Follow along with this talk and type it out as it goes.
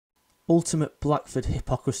Ultimate Blackford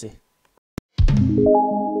hypocrisy.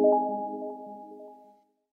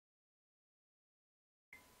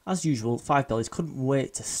 As usual, Five Bellies couldn't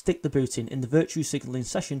wait to stick the boot in the virtue signalling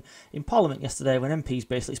session in Parliament yesterday, when MPs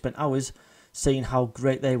basically spent hours saying how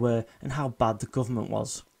great they were and how bad the government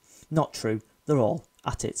was. Not true, they're all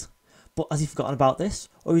at it. But has he forgotten about this,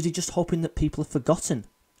 or is he just hoping that people have forgotten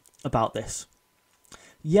about this?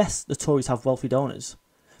 Yes, the Tories have wealthy donors,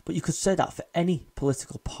 but you could say that for any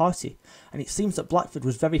political party, and it seems that Blackford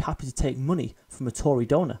was very happy to take money from a Tory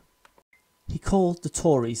donor. He called the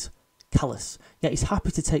Tories callous, yet he's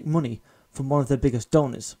happy to take money from one of their biggest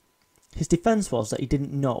donors. His defence was that he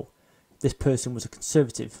didn't know this person was a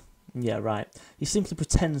Conservative. Yeah, right. He simply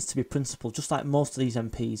pretends to be principled, just like most of these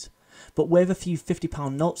MPs. But wave a few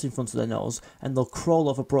 £50 notes in front of their nose and they'll crawl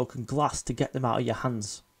over broken glass to get them out of your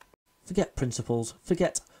hands. Forget principles,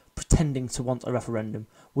 forget pretending to want a referendum.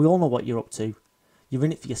 We all know what you're up to. You're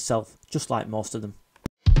in it for yourself, just like most of them.